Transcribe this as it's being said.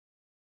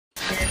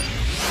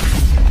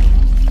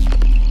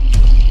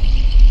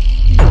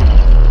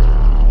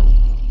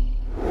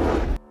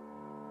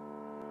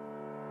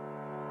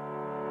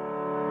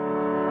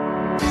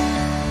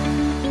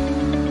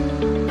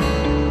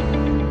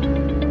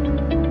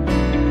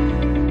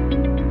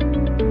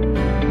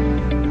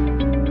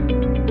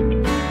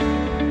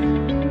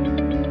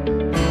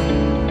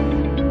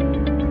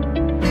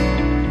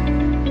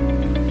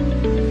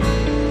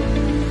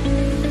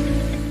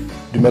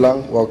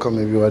Dumelang, welcome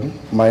everyone.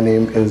 My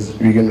name is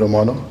Braigan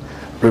Group,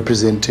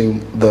 representing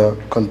the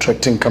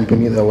contracting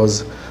company that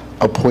was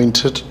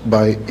appointed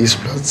by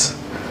Eastplats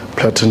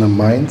Platinum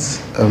Mines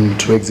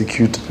to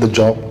execute the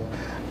job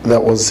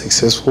that was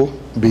successful,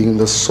 being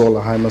the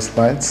solar high-mast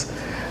lights.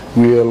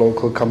 We are a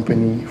local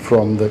company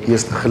from the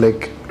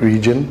Eastplats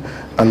region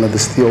under the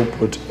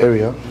Steelport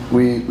area.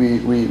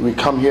 We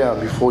come here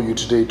before you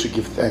today to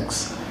give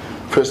thanks.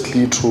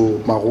 Firstly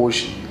to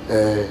Maroshi,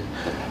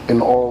 in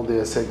all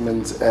their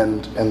segments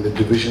and the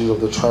divisions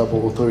of the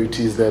tribal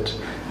authorities that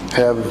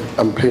have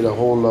played a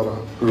whole lot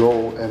of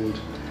role and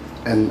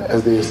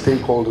as the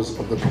stakeholders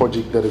of the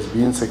project that has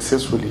been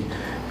successfully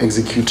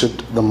executed.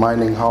 The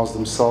mining house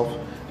themselves,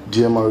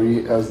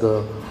 DMRE as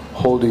the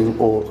holding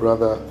or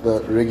rather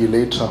the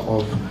regulator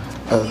of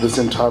this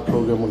entire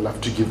program, would love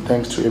to give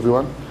thanks to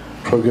everyone.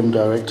 Program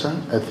director,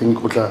 I think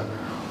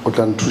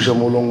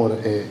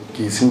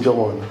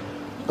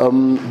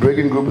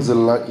Braigan Group is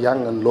a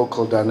young and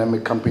local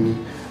dynamic company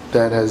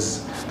that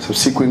has,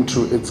 subsequent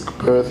to its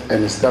birth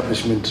and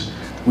establishment,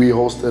 we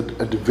hosted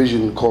a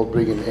division called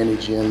Braigan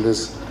Energy, and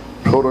this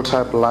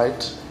prototype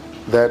light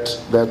that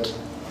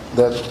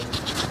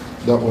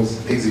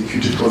was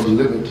executed or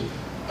delivered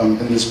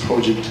in this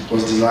project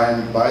was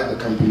designed by the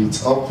company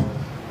itself.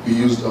 We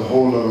used a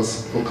whole lot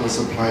of local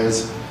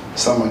suppliers.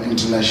 Some are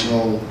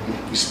international,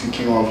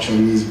 speaking of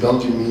Chinese,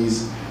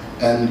 Belgiumese,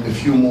 and a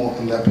few more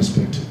in that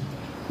perspective.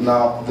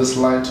 Now, this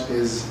light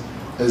is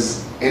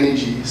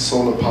energy,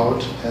 solar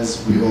powered,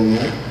 as we all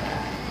know,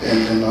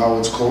 and how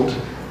it's called.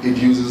 It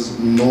uses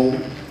no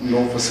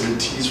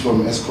facilities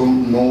from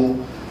ESCOM, no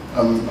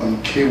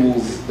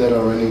cables that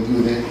are running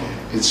through there.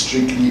 It's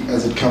strictly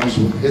as it comes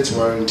with its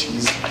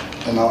warranties,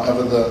 and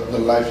however the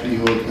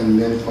livelihood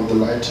and length of the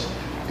light,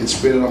 it's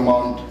spread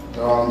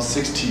around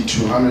 60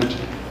 to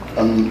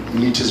 100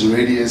 meters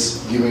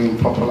radius, giving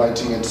proper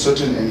lighting at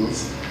certain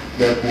angles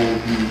that will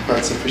be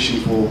quite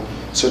sufficient for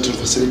certain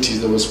facilities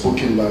that were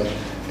spoken by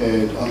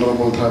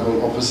honorable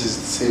tribal officers,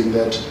 saying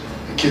that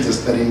the kids are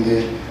studying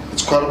there.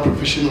 It's quite a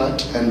proficient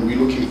light, and we're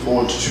looking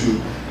forward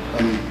to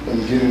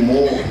giving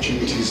more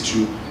opportunities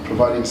to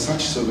providing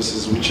such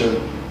services which are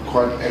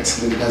quite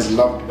excellent, as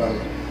loved by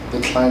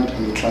the client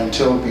and the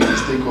clientele, being the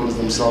stakeholders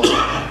themselves.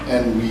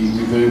 And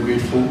we're very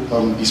grateful,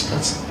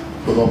 Eastplats,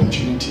 for the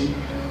opportunity.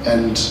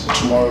 And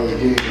tomorrow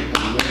here, and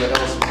wherever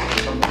else we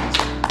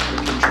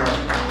can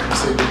try. We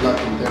say good luck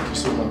and thank you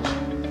so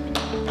much.